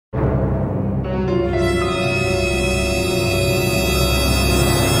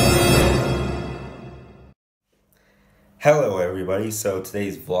Hello everybody, so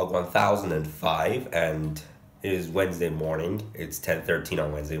today's vlog 1005 and it is Wednesday morning. It's 10:13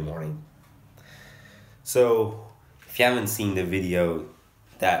 on Wednesday morning. So if you haven't seen the video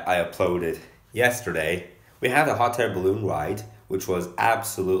that I uploaded yesterday, we had a hot air balloon ride which was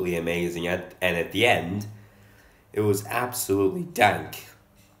absolutely amazing and at the end it was absolutely dank.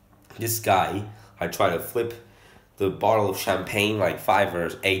 This guy, I tried to flip the bottle of champagne like 5 or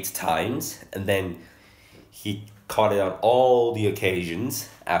 8 times and then he caught it on all the occasions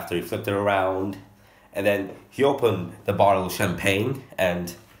after he flipped it around, and then he opened the bottle of champagne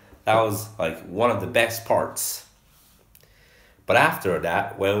and that was like one of the best parts. But after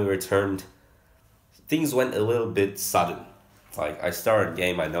that, when we returned, things went a little bit sudden. Like I started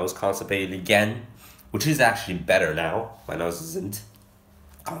getting my nose constipated again, which is actually better now. My nose isn't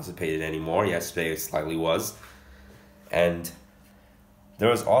constipated anymore. Yesterday it slightly was. And there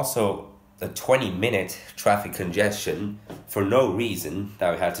was also a 20-minute traffic congestion for no reason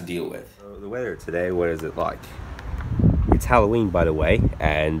that we had to deal with. So the weather today, what is it like? It's Halloween, by the way,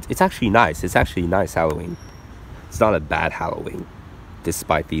 and it's actually nice. It's actually nice Halloween. It's not a bad Halloween,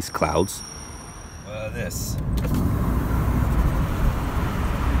 despite these clouds. This.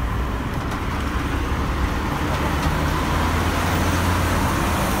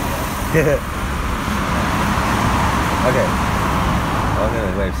 Okay. I'm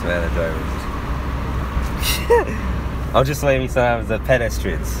gonna wave some other drivers. I'm just waving some of the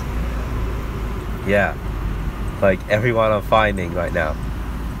pedestrians. Yeah. Like everyone I'm finding right now.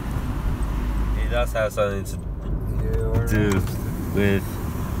 It does have something to do with...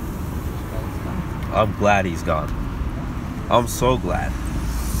 I'm glad he's gone. I'm so glad.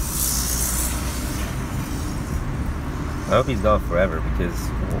 I hope he's gone forever because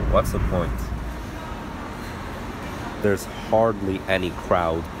what's the point? There's hardly any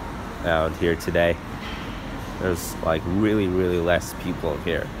crowd out here today. There's like really less people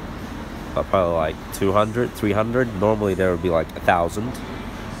here. Probably like 200, 300. Normally there would be like 1,000.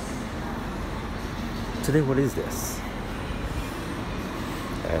 Today, what is this?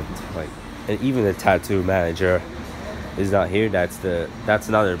 And even the tattoo manager is not here. That's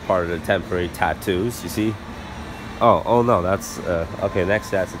another part of the temporary tattoos. You see? Oh no, that's okay.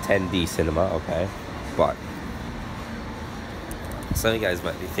 Next, that's a 10D cinema. Okay, but. Some of you guys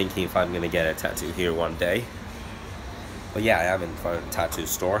might be thinking if I'm gonna get a tattoo here one day. But yeah, I am in front of a tattoo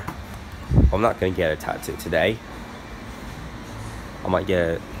store. I'm not gonna get a tattoo today. I might get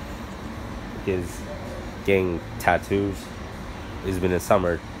it because getting tattoos has been a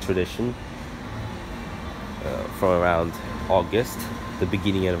summer tradition from around August, the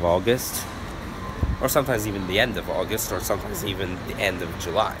beginning of August, or sometimes even the end of August, or sometimes even the end of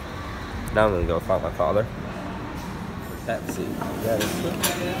July. Now I'm gonna go find my father. That's it. Yeah, that's it.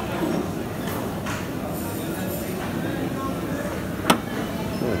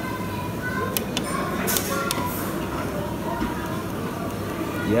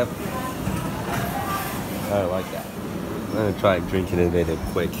 Yep. I like that. I'm gonna try drinking it a bit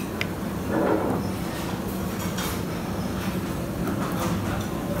quick.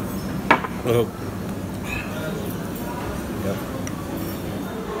 Oh. Yep.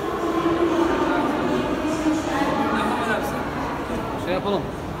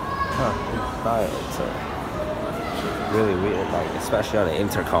 It's really weird, like especially on the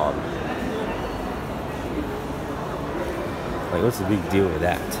intercom. Like, what's the big deal with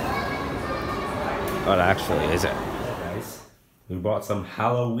that? What actually is it? Guys, we bought some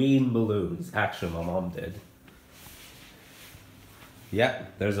Halloween balloons. Actually, my mom did.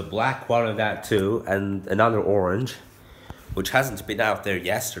 Yep, there's a black one of that too, and another orange, which hasn't been out there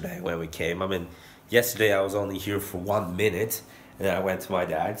yesterday when we came. I mean, yesterday I was only here for 1 minute. And then I went to my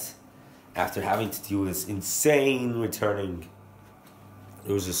dad's after having to do this insane returning.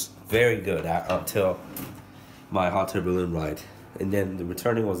 It was just very good until my hot air balloon ride. And then the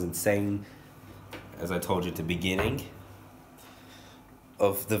returning was insane, as I told you at the beginning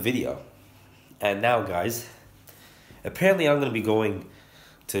of the video. And now, guys, apparently I'm going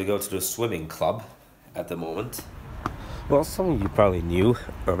to go to the swimming club at the moment. Well, some of you probably knew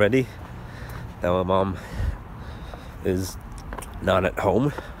already that my mom is not at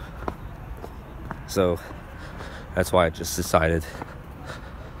home, so that's why I just decided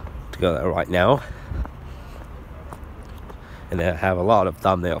to go there right now. And I have a lot of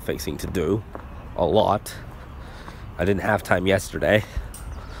thumbnail fixing to do, a lot. I didn't have time yesterday,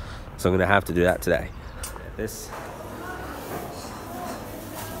 so I'm gonna have to do that today. This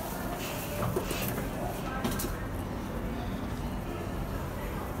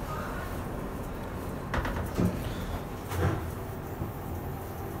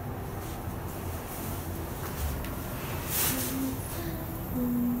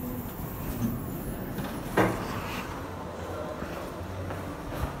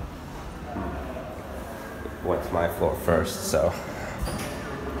went to my floor first, so.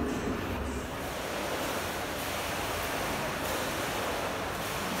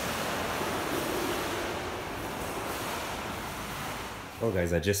 Well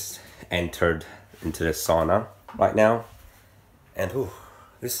guys, I just entered into the sauna right now, and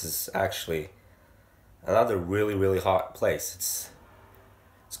this is actually another really hot place.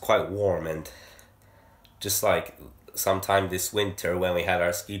 It's quite warm, and just like sometime this winter when we had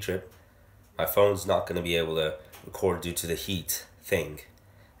our ski trip, my phone's not going to be able to record due to the heat thing,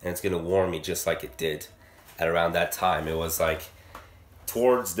 and it's going to warm me just like it did at around that time. It was like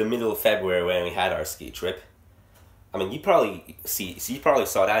towards the middle of February when we had our ski trip. I mean, you probably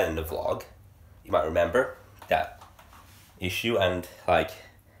saw that in the vlog. You might remember that issue, and like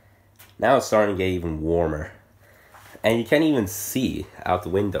now it's starting to get even warmer, and you can't even see out the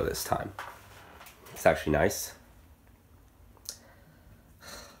window this time. It's actually nice.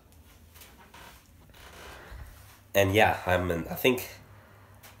 And yeah, I think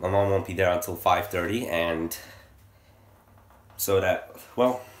my mom won't be there until 5:30, and so that,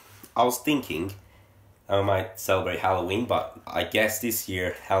 well, I was thinking I might celebrate Halloween, but I guess this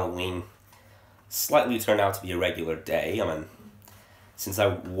year Halloween slightly turned out to be a regular day. I mean, since I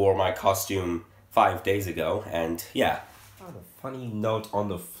wore my costume 5 days ago, and yeah. Found a funny note on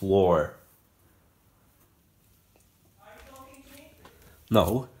the floor. Are you talking to me?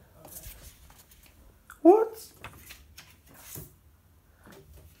 No. Okay. What?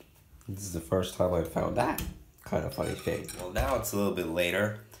 This is the first time I found that kind of funny thing. Well, now it's a little bit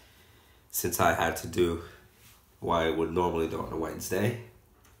later, since I had to do what I would normally do on a Wednesday.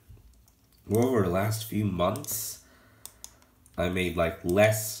 Over the last few months, I made like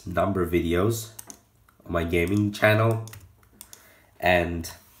less number videos on my gaming channel,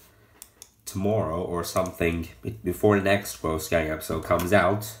 and tomorrow or something before the next Gross Gang episode comes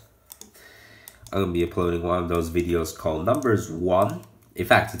out, I'm gonna be uploading one of those videos called Numbers 1. In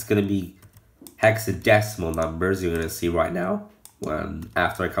fact, it's gonna be hexadecimal numbers you're gonna see right now when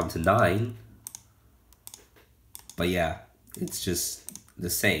after I come to 9. But yeah, it's just the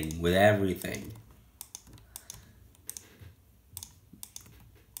same with everything.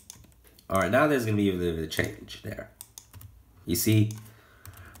 Alright, now there's gonna be a bit of a change there. You see,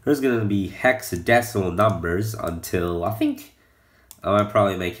 there's gonna be hexadecimal numbers until, I think I might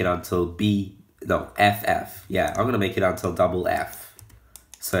probably make it until FF. Yeah, I'm gonna make it until double F.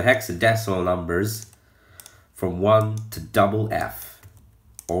 So hexadecimal numbers from 1 to double F,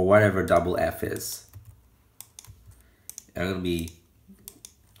 or whatever double F is. I'm gonna be,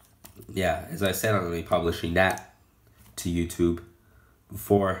 yeah, as I said, I'm gonna be publishing that to YouTube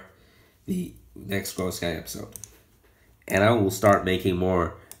before the next Gross Gang episode. And I will start making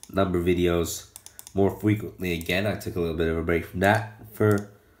more number videos more frequently again. I took a little bit of a break from that for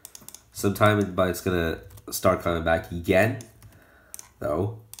some time, but it's gonna start coming back again,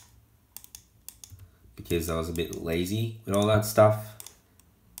 though, because I was a bit lazy with all that stuff.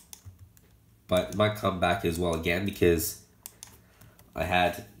 But it might come back as well again, because I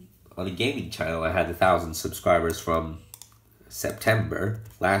had, on the gaming channel, I had 1,000 subscribers from September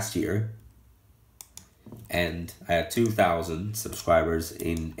last year, and I had 2,000 subscribers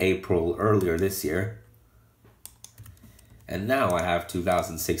in April earlier this year, and now I have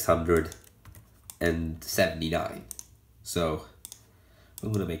 2,679. So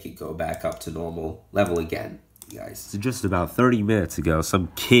I'm gonna make it go back up to normal level again, guys. So just about 30 minutes ago, some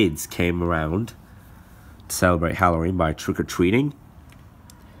kids came around to celebrate Halloween by trick-or-treating,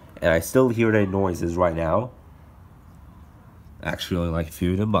 and I still hear their noises right now. Actually, only like a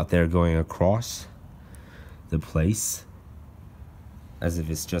few of them, but they're going across the place as if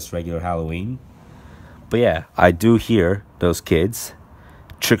it's just regular Halloween. But yeah, I do hear those kids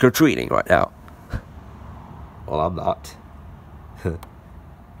trick-or-treating right now. Well, I'm not.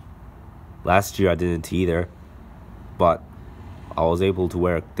 Last year I didn't either, but I was able to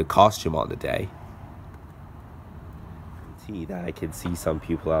wear the costume on the day. See that I can see some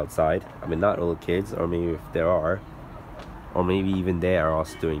people outside. I mean, not little kids, or maybe if there are, or maybe even they are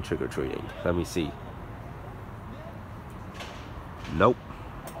also doing trick-or-treating. Let me see. Nope,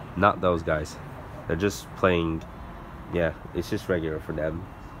 not those guys. They're just playing. Yeah, it's just regular for them.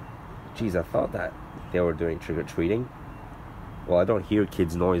 Jeez, I thought that they were doing trick-or-treating. Well, I don't hear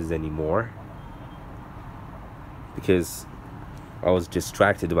kids' noises anymore, because I was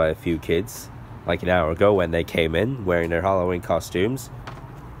distracted by a few kids like an hour ago when they came in wearing their Halloween costumes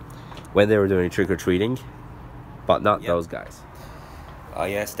when they were doing trick-or-treating, but not those guys.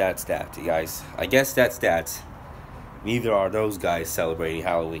 Yes, that's that, guys. I guess that's that. Neither are those guys celebrating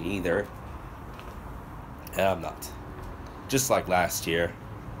Halloween either, and I'm not. Just like last year.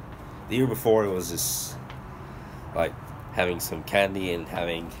 The year before, it was just like having some candy and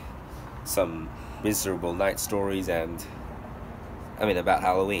having some miserable night stories and about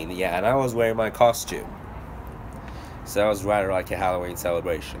Halloween. Yeah, and I was wearing my costume, so that was rather like a Halloween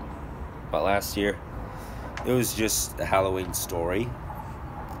celebration. But last year it was just a Halloween story,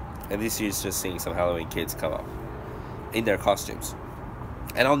 and this year's just seeing some Halloween kids come up in their costumes.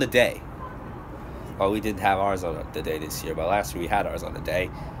 And on the day, well, we didn't have ours on the day this year, but last year we had ours on the day.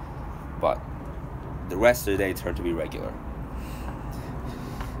 But the rest of the day turned to be regular.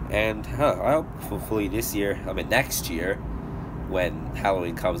 And I hope hopefully this year, next year, when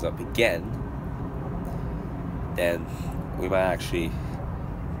Halloween comes up again, then we might actually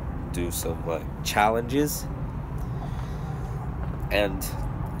do some challenges. And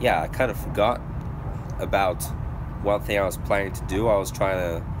yeah, I kind of forgot about one thing I was planning to do. I was trying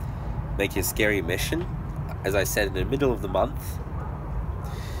to make a scary mission, as I said, in the middle of the month,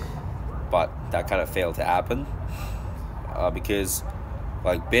 but that kind of failed to happen because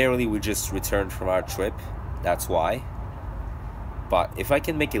barely we just returned from our trip. That's why. But if I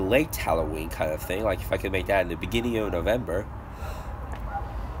can make a late Halloween kind of thing, if I can make that in the beginning of November,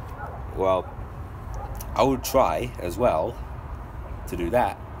 well, I would try as well to do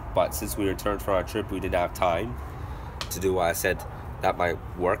that. But since we returned from our trip, we didn't have time to do what I said that might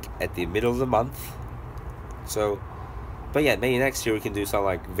work at the middle of the month. So, but yeah, maybe next year we can do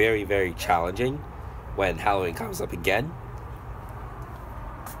something very, very challenging when Halloween comes up again.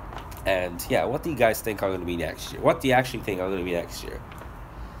 And yeah, what do you guys think I'm going to be next year? What do you actually think I'm going to be next year?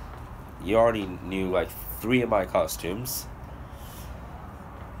 You already knew 3 of my costumes.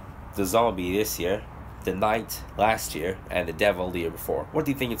 The zombie this year, the knight last year, and the devil the year before. What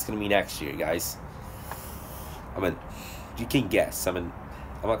do you think it's going to be next year, guys? You can guess. I'm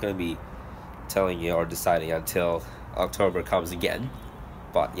not going to be telling you or deciding until October comes again.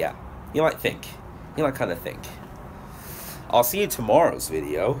 But yeah, you might think. You might kind of think. I'll see you in tomorrow's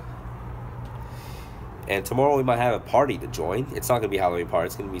video. And tomorrow we might have a party to join. It's not going to be a Halloween party.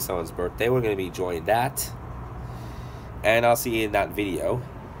 It's going to be someone's birthday. We're going to be joining that. And I'll see you in that video.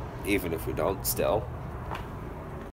 Even if we don't, still.